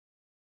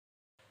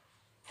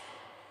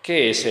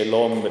¿Qué es el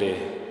hombre?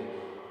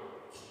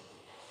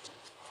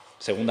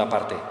 Segunda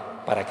parte,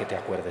 para que te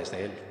acuerdes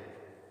de él.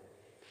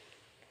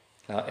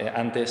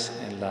 Antes,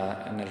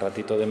 en el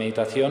ratito de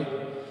meditación,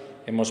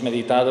 hemos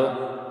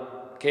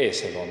meditado qué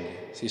es el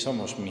hombre. Si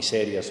somos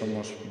miseria,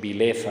 somos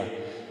vileza.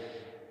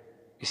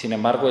 Y sin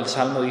embargo el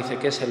Salmo dice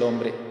que es el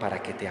hombre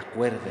para que te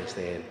acuerdes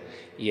de él.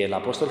 Y el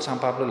apóstol San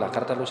Pablo en la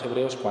carta a los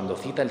Hebreos, cuando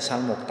cita el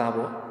Salmo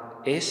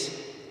 8,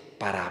 es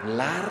para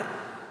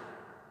hablar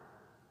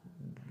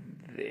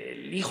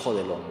del Hijo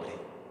del Hombre,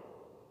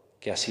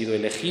 que ha sido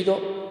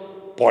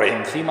elegido por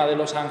encima de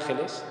los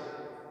ángeles,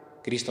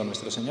 Cristo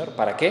nuestro Señor.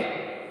 ¿Para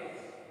qué?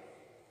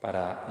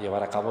 Para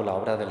llevar a cabo la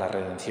obra de la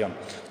redención.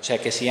 O sea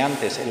que si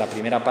antes, en la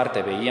primera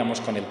parte, veíamos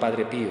con el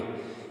Padre Pío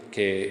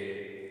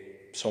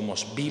que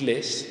somos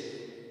viles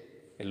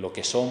en lo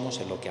que somos,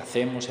 en lo que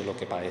hacemos, en lo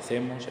que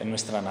padecemos, en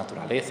nuestra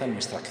naturaleza, en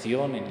nuestra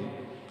acción.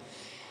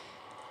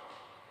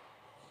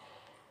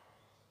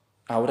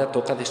 Ahora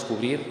toca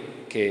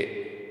descubrir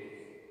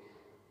que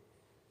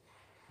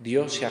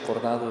Dios se ha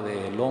acordado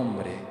del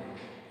hombre.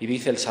 Y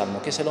dice el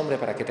Salmo, ¿qué es el hombre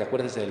para que te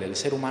acuerdes de él? El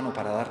ser humano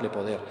para darle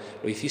poder.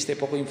 Lo hiciste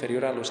poco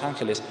inferior a los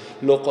ángeles,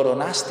 lo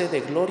coronaste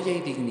de gloria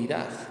y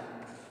dignidad.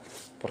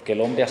 Porque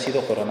el hombre ha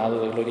sido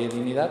coronado de gloria y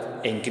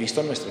dignidad en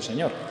Cristo nuestro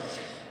Señor.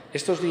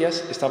 Estos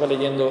días estaba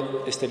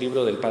leyendo este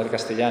libro del Padre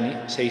Castellani,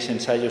 6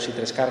 ensayos y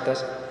 3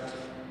 cartas,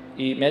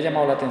 y me ha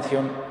llamado la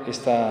atención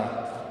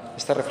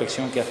esta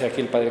reflexión que hace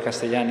aquí el Padre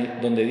Castellani,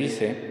 donde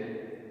dice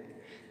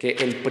que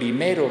el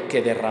primero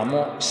que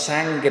derramó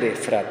sangre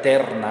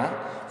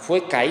fraterna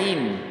fue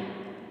Caín,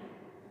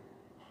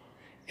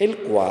 el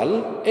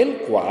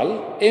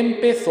cual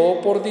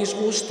empezó por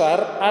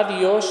disgustar a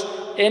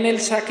Dios en el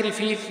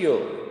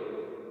sacrificio,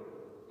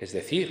 es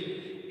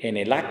decir, en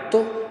el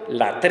acto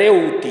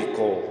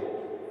latréutico,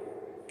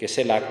 que es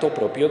el acto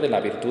propio de la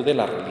virtud de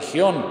la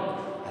religión.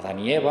 Adán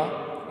y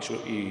Eva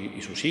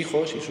y sus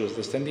hijos y sus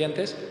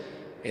descendientes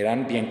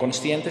eran bien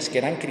conscientes que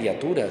eran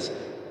criaturas,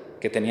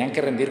 que tenían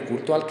que rendir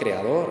culto al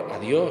Creador, a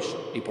Dios,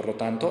 y por lo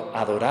tanto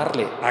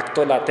adorarle.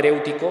 Acto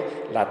latréutico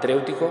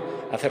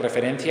hace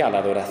referencia a la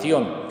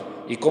adoración.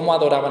 ¿Y cómo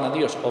adoraban a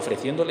Dios?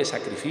 Ofreciéndole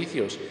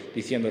sacrificios,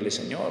 diciéndole,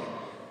 Señor,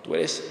 tú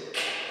eres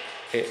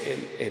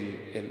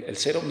el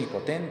ser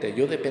omnipotente,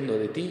 yo dependo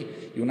de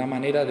ti. Y una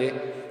manera de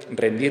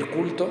rendir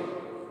culto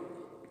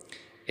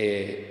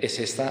es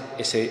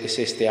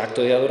este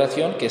acto de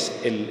adoración, que es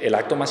el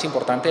acto más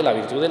importante de la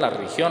virtud de la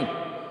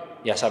religión.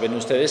 Ya saben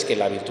ustedes que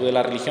la virtud de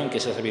la religión, que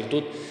es esa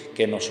virtud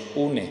que nos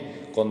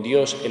une con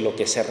Dios en lo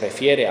que se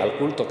refiere al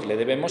culto que le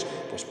debemos,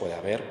 pues puede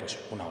haber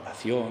una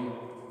oración,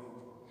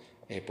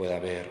 puede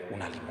haber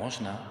una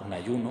limosna, un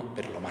ayuno,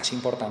 pero lo más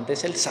importante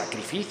es el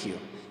sacrificio,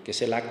 que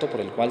es el acto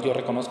por el cual yo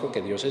reconozco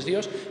que Dios es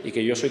Dios y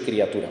que yo soy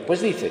criatura. Pues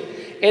dice,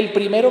 el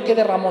primero que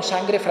derramó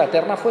sangre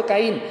fraterna fue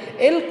Caín,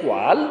 el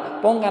cual,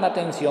 pongan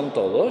atención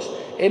todos,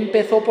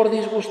 empezó por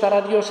disgustar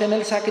a Dios en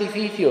el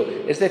sacrificio,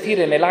 es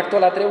decir, en el acto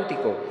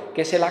latréutico,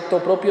 que es el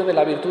acto propio de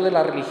la virtud de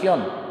la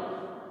religión.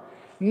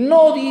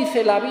 No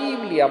dice la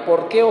Biblia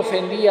por qué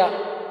ofendía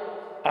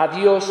a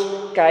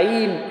Dios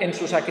Caín en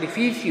su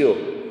sacrificio.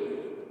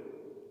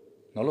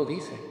 No lo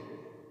dice.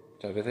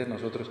 Muchas veces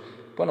nosotros,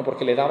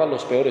 porque le daba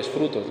los peores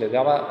frutos, le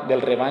daba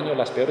del rebaño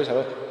las peores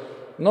aves.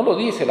 No lo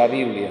dice la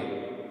Biblia,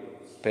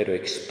 pero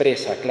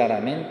expresa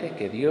claramente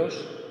que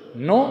Dios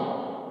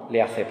no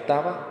le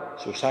aceptaba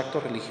sus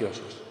actos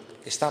religiosos.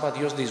 Estaba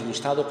Dios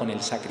disgustado con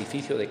el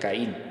sacrificio de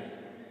Caín.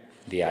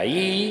 De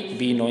ahí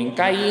vino en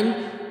Caín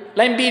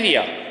la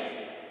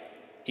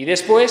envidia y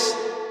después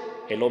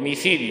el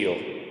homicidio.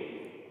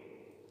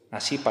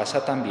 Así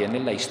pasa también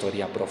en la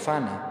historia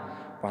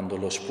profana. Cuando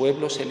los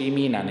pueblos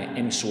eliminan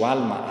en su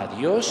alma a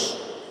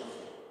Dios,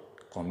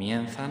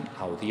 comienzan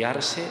a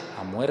odiarse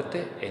a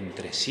muerte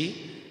entre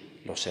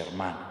sí los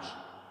hermanos.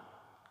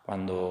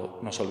 Cuando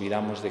nos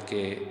olvidamos de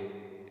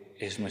que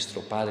es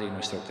nuestro Padre y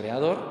nuestro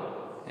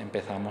Creador,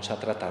 empezamos a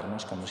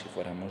tratarnos como si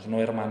fuéramos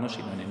no hermanos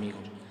sino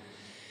enemigos.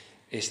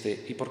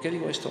 ¿Y por qué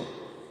digo esto?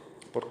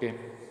 Porque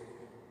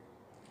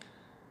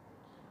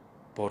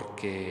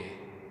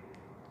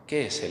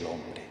 ¿qué es el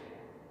hombre?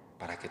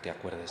 Para que te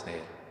acuerdes de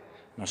él.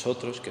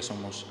 Nosotros que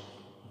somos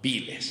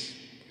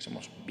viles,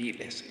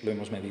 lo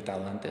hemos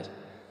meditado antes.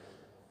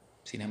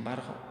 Sin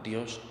embargo,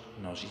 Dios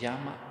nos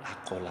llama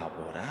a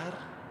colaborar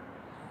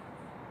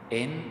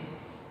en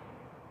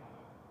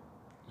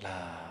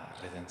la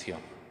redención.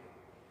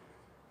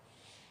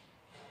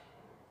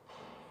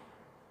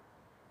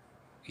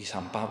 Y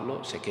San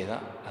Pablo se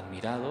queda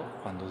admirado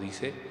cuando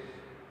dice,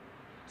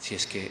 si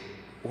es que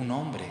un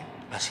hombre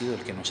ha sido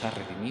el que nos ha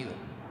redimido.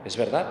 Es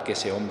verdad que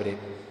ese hombre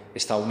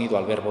está unido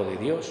al Verbo de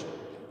Dios,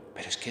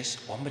 pero es que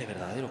es hombre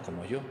verdadero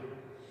como yo.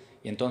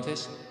 Y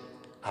entonces,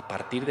 a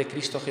partir de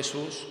Cristo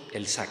Jesús,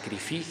 el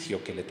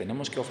sacrificio que le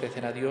tenemos que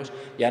ofrecer a Dios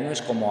ya no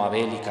es como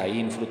Abel y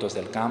Caín, frutos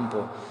del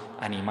campo,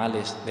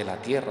 animales de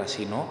la tierra,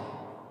 sino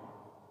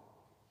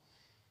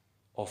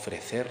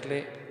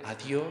ofrecerle a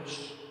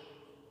Dios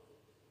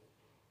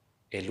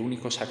el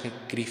único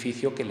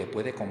sacrificio que le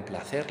puede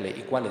complacerle.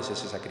 ¿Y cuál es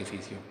ese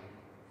sacrificio?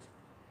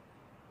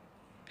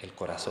 el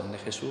corazón de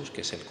Jesús,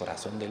 que es el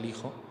corazón del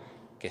Hijo,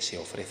 que se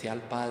ofrece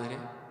al Padre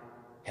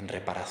en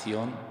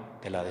reparación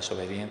de la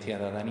desobediencia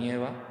de Adán y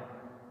Eva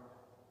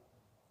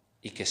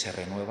y que se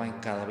renueva en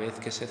cada vez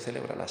que se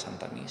celebra la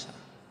Santa Misa.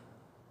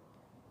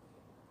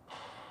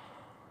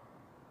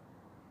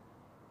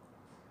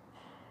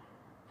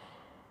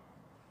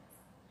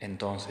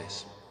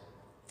 Entonces,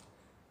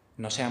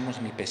 no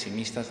seamos ni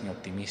pesimistas ni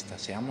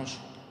optimistas, seamos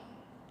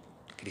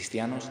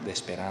cristianos de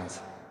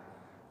esperanza.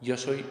 Yo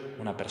soy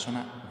una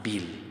persona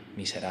vil,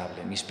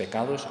 miserable, mis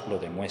pecados lo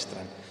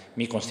demuestran,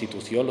 mi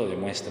constitución lo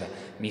demuestra,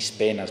 mis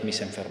penas,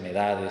 mis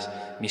enfermedades,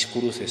 mis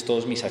cruces,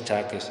 todos mis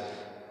achaques,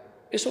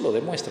 eso lo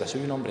demuestra,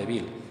 soy un hombre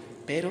vil,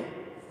 pero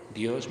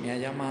Dios me ha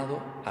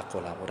llamado a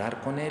colaborar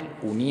con Él,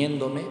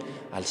 uniéndome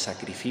al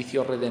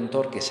sacrificio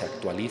redentor que se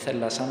actualiza en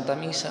la Santa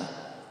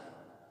Misa.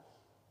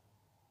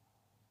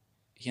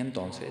 Y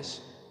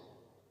entonces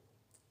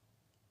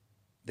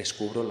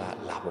descubro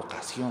la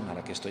vocación a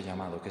la que estoy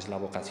llamado, que es la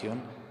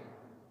vocación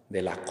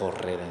de la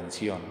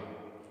corredención.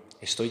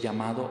 Estoy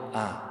llamado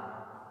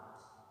a,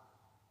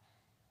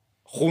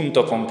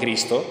 junto con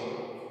Cristo,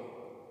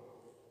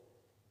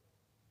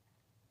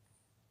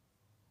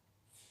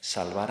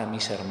 salvar a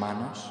mis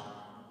hermanos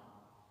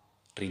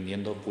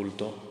rindiendo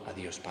culto a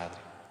Dios Padre.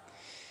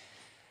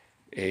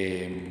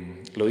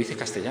 Lo dice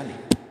Castellani.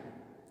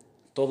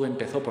 Todo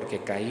empezó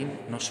porque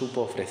Caín no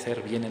supo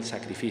ofrecer bien el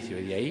sacrificio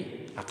y de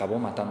ahí acabó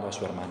matando a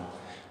su hermano.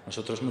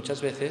 Nosotros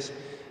muchas veces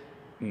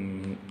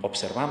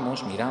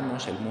observamos,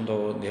 miramos el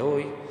mundo de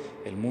hoy,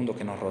 el mundo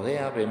que nos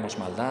rodea, vemos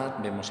maldad,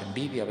 vemos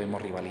envidia,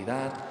 vemos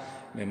rivalidad,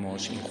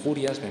 vemos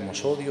injurias,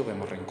 vemos odio,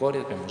 vemos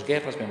rencores, vemos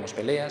guerras, vemos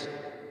peleas,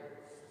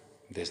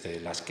 desde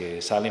las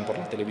que salen por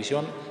la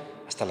televisión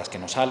hasta las que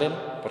no salen,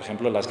 por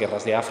ejemplo, las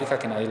guerras de África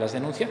que nadie las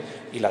denuncia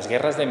y las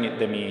guerras de mi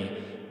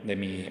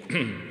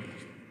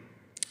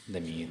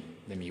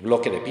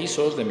bloque de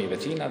pisos, de mi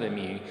vecina, de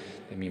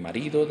mi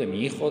marido, de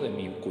mi hijo, de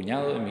mi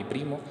cuñado, de mi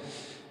primo.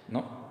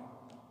 ¿No?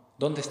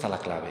 ¿Dónde está la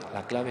clave?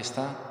 La clave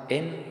está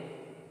en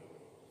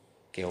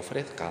que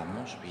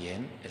ofrezcamos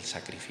bien el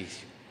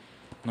sacrificio.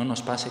 No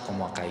nos pase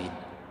como a Caín.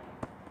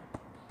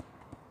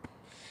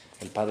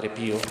 El Padre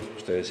Pío,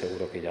 ustedes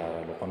seguro que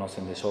ya lo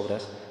conocen de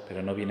sobras,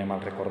 pero no viene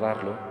mal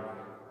recordarlo,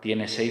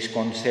 tiene 6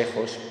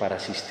 consejos para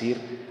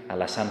asistir a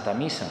la Santa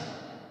Misa,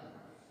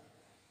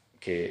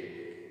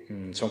 que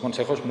son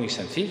consejos muy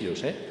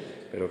sencillos,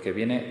 pero que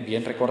viene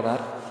bien recordar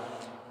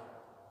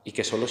y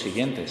que son los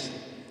siguientes.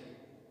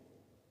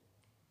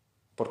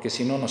 Porque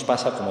si no nos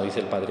pasa, como dice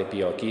el Padre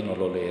Pío aquí, no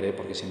lo leeré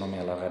porque si no me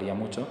alargaría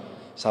mucho,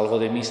 salgo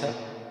de misa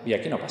y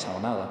aquí no ha pasado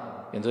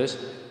nada. Y entonces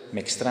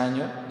me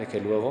extraño de que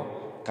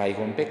luego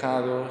caigo en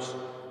pecados,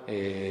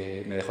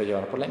 me dejo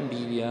llevar por la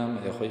envidia,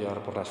 me dejo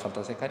llevar por las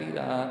faltas de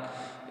caridad.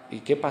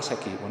 ¿Y qué pasa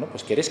aquí? Bueno,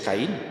 pues que eres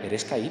Caín.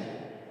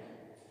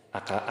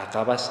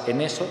 Acabas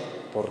en eso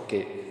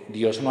porque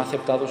Dios no ha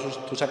aceptado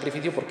tu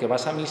sacrificio porque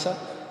vas a misa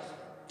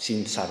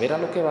sin saber a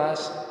lo que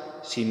vas,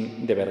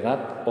 sin de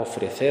verdad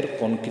ofrecer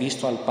con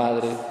Cristo al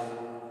Padre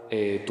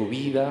tu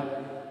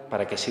vida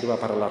para que sirva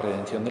para la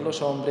redención de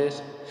los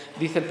hombres.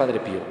 Dice el Padre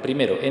Pío,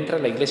 primero, entra a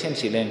la iglesia en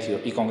silencio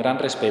y con gran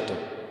respeto.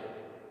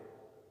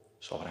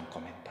 Sobran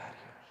comentarios,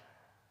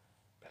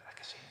 ¿verdad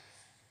que sí?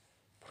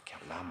 Porque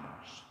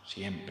hablamos,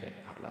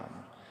 siempre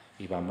hablamos,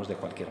 y vamos de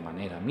cualquier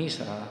manera,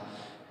 misa,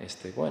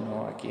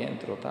 bueno, aquí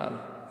entro, tal.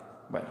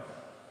 Bueno,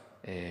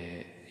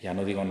 ya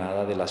no digo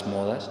nada de las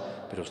modas,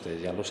 pero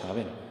ustedes ya lo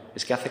saben.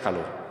 Es que hace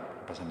calor,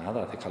 no pasa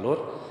nada, hace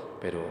calor,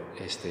 pero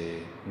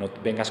no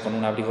vengas con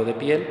un abrigo de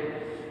piel,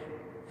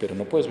 pero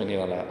no puedes venir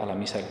a la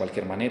misa de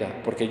cualquier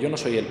manera, porque yo no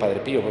soy el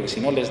Padre Pío, porque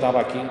si no les daba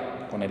aquí,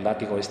 con el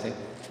látigo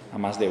a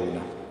más de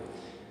una.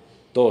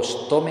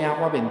 2, tome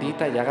agua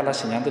bendita y haga la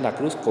señal de la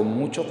cruz con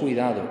mucho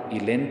cuidado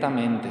y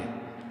lentamente.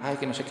 Ay,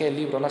 que no sé qué, el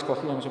libro lo has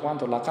cogido, no sé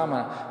cuánto, la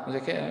cama, no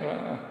sé qué.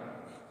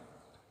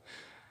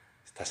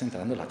 Estás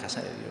entrando en la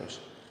casa de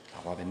Dios. El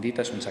agua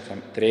bendita es un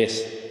sacramento.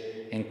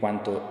 3, en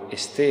cuanto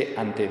esté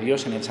ante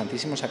Dios en el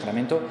Santísimo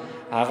Sacramento,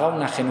 haga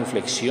una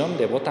genuflexión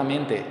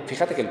devotamente.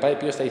 Fíjate que el Padre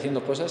Pío está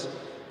diciendo cosas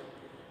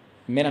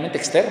meramente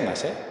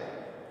externas,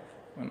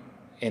 Bueno,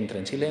 entra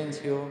en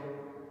silencio,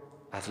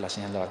 haz la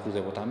señal de la cruz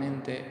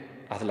devotamente,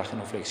 haz la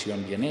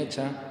genuflexión bien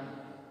hecha,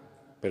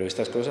 pero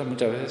estas cosas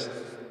muchas veces.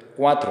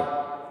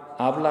 4,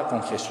 habla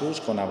con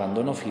Jesús con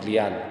abandono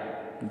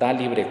filial, da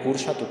libre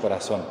curso a tu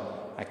corazón.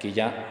 Aquí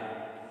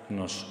ya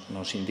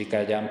nos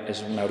indica, ya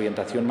es una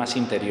orientación más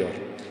interior.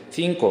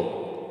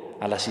 5,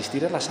 al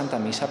asistir a la Santa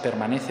Misa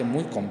permanece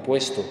muy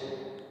compuesto,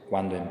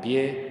 cuando en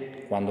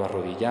pie, cuando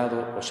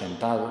arrodillado o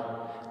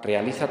sentado,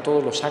 realiza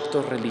todos los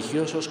actos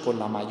religiosos con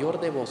la mayor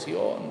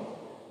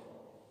devoción.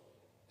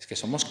 Es que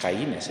somos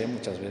Caínes,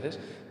 muchas veces.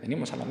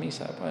 Venimos a la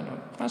misa, bueno,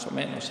 más o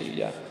menos, sí,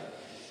 ya.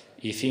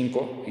 Y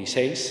 5 y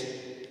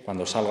 6,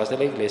 cuando salgas de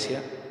la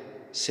iglesia,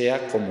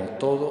 sea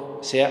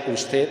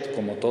usted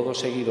como todo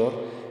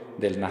seguidor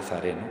del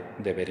Nazareno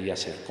debería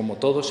ser. Como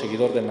todo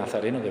seguidor del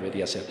Nazareno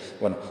debería ser.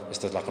 Bueno,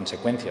 esta es la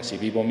consecuencia. Si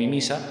vivo mi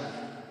misa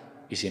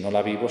y si no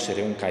la vivo,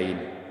 seré un Caín.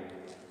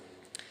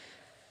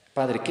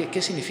 Padre,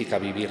 ¿qué significa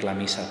vivir la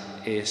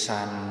misa?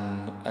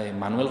 San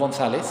Manuel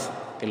González,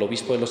 el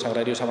obispo de los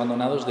Agrarios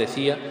Abandonados,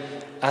 decía: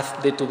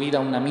 haz de tu vida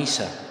una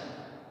misa.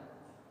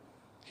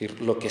 Es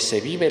decir, lo que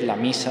se vive en la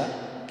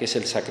misa, que es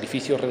el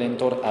sacrificio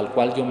redentor al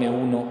cual yo me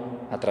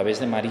uno a través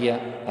de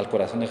María al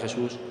corazón de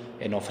Jesús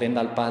en ofrenda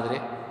al Padre,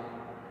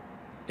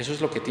 eso es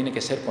lo que tiene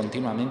que ser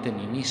continuamente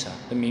mi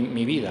misa,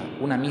 mi vida,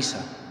 una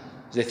misa.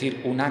 Es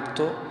decir, un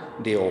acto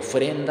de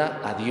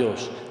ofrenda a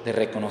Dios, de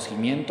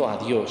reconocimiento a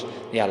Dios,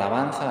 de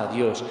alabanza a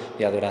Dios,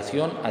 de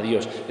adoración a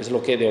Dios. Es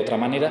lo que de otra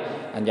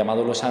manera han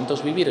llamado los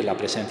santos vivir en la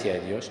presencia de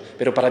Dios.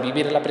 Pero para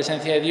vivir en la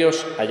presencia de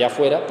Dios allá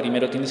afuera,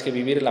 primero tienes que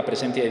vivir en la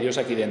presencia de Dios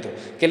aquí dentro.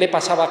 ¿Qué le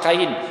pasaba a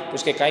Caín?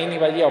 Pues que Caín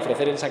iba allí a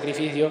ofrecer el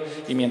sacrificio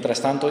y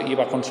mientras tanto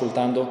iba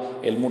consultando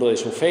el muro de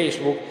su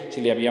Facebook, si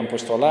le habían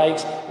puesto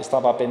likes,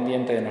 estaba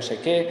pendiente de no sé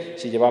qué,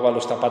 si llevaba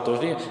los zapatos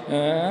bien,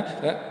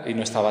 y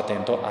no estaba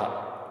atento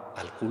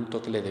al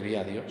culto que le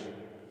debía a Dios.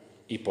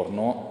 Y por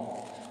no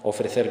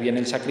ofrecer bien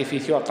el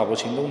sacrificio acabó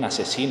siendo un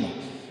asesino,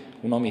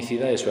 un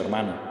homicida de su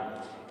hermano.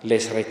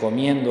 Les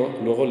recomiendo,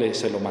 luego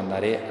se lo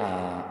mandaré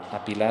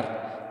a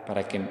Pilar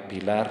para que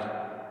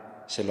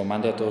Pilar se lo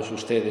mande a todos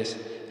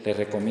ustedes. Les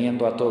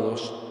recomiendo a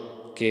todos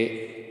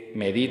que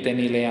mediten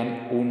y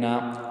lean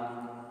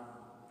una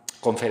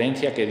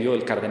conferencia que dio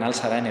el cardenal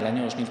Sará en el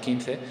año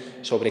 2015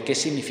 sobre qué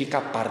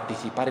significa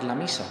participar en la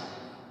misa.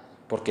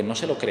 Porque no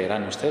se lo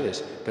creerán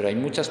ustedes, pero hay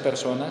muchas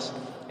personas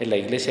en la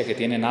Iglesia que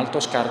tienen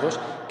altos cargos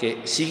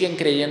que siguen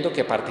creyendo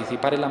que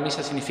participar en la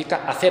misa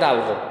significa hacer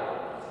algo.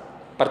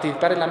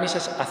 Participar en la misa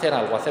es hacer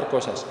algo, hacer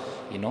cosas.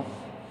 Y no,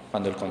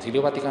 cuando el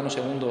Concilio Vaticano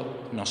II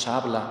nos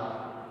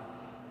habla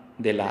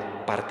de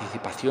la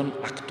participación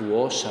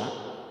actuosa,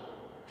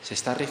 se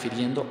está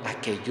refiriendo a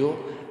que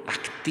yo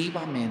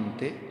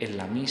activamente en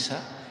la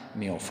misa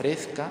me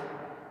ofrezca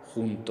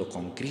junto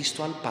con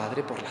Cristo al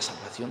Padre por la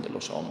salvación de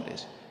los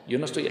hombres. Yo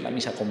no estoy en la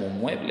misa como un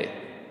mueble.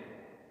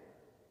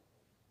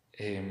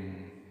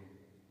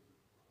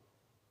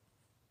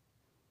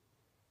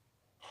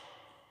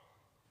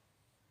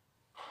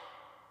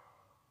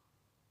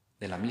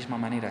 De la misma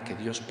manera que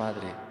Dios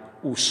Padre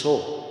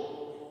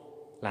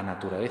usó la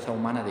naturaleza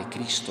humana de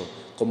Cristo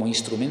como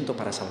instrumento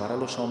para salvar a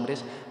los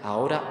hombres,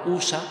 ahora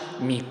usa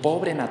mi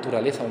pobre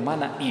naturaleza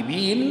humana y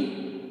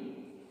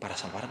vil para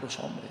salvar a los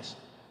hombres.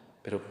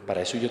 Pero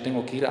para eso yo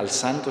tengo que ir al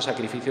santo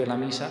sacrificio de la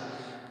misa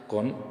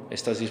con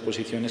estas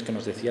disposiciones que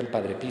nos decía el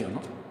Padre Pío, ¿no?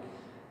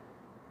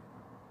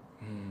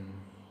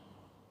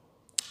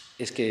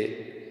 Es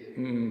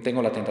que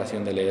tengo la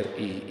tentación de leer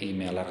y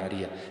me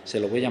alargaría. Se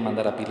lo voy a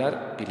mandar a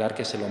Pilar, Pilar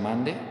que se lo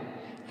mande.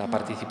 La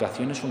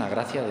participación es una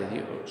gracia de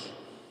Dios.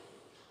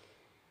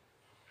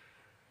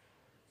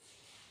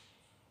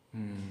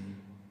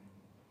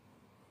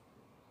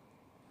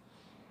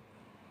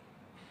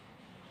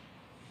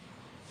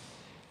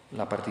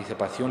 La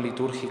participación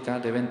litúrgica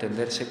debe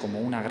entenderse como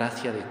una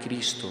gracia de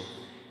Cristo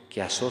que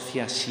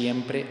asocia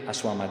siempre a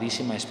su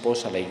amadísima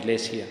esposa, la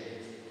Iglesia,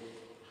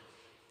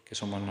 que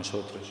somos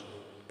nosotros,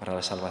 para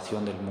la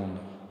salvación del mundo.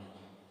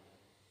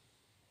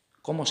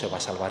 ¿Cómo se va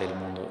a salvar el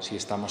mundo si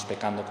estamos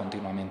pecando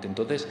continuamente?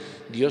 Entonces,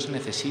 Dios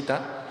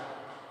necesita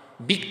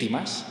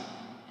víctimas,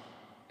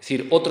 es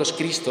decir, otros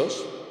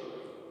Cristos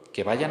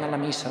que vayan a la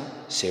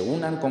misa, se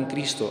unan con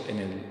Cristo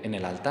en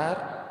el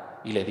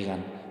altar y le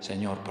digan: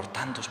 Señor, por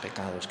tantos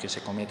pecados que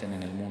se cometen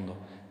en el mundo,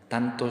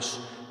 tantas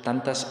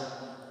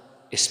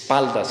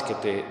espaldas que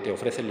te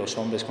ofrecen los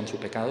hombres con su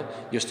pecado,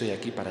 yo estoy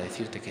aquí para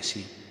decirte que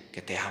sí,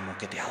 que te amo,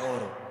 que te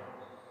adoro,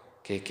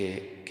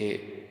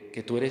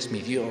 que tú eres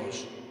mi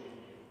Dios.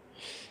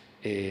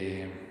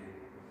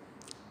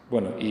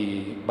 Bueno,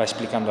 y va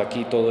explicando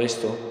aquí todo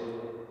esto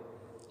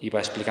y va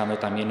explicando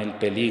también el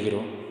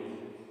peligro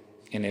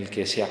en el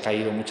que se ha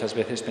caído muchas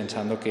veces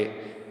pensando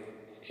que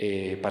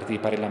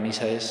participar en la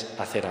misa es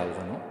hacer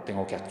algo, ¿no?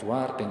 Tengo que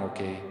actuar, tengo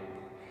que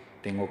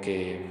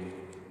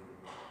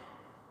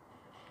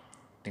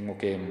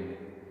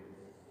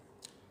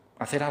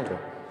hacer algo,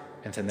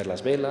 encender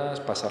las velas,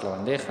 pasar la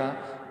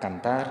bandeja,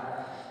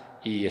 cantar,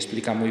 y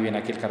explica muy bien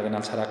aquí el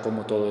cardenal Sará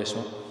cómo todo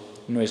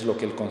eso no es lo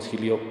que el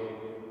concilio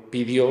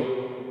pidió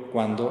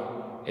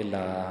cuando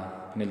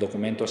en el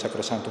documento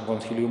Sacrosanctum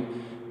Concilium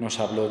nos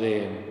habló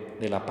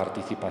de la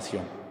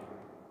participación.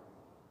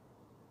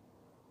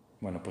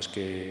 Bueno, pues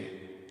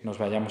que nos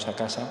vayamos a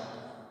casa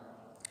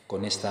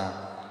con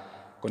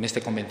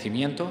este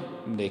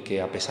convencimiento de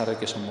que a pesar de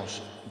que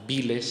somos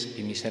viles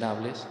y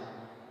miserables,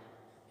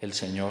 el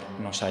Señor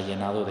nos ha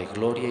llenado de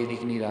gloria y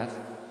dignidad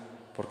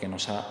porque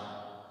nos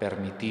ha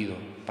permitido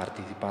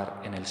participar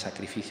en el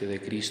sacrificio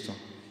de Cristo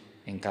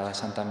en cada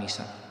Santa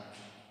Misa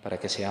para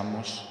que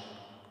seamos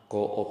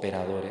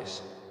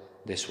cooperadores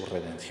de su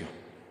redención.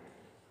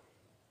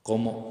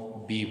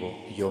 ¿Cómo vivo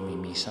yo mi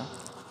misa?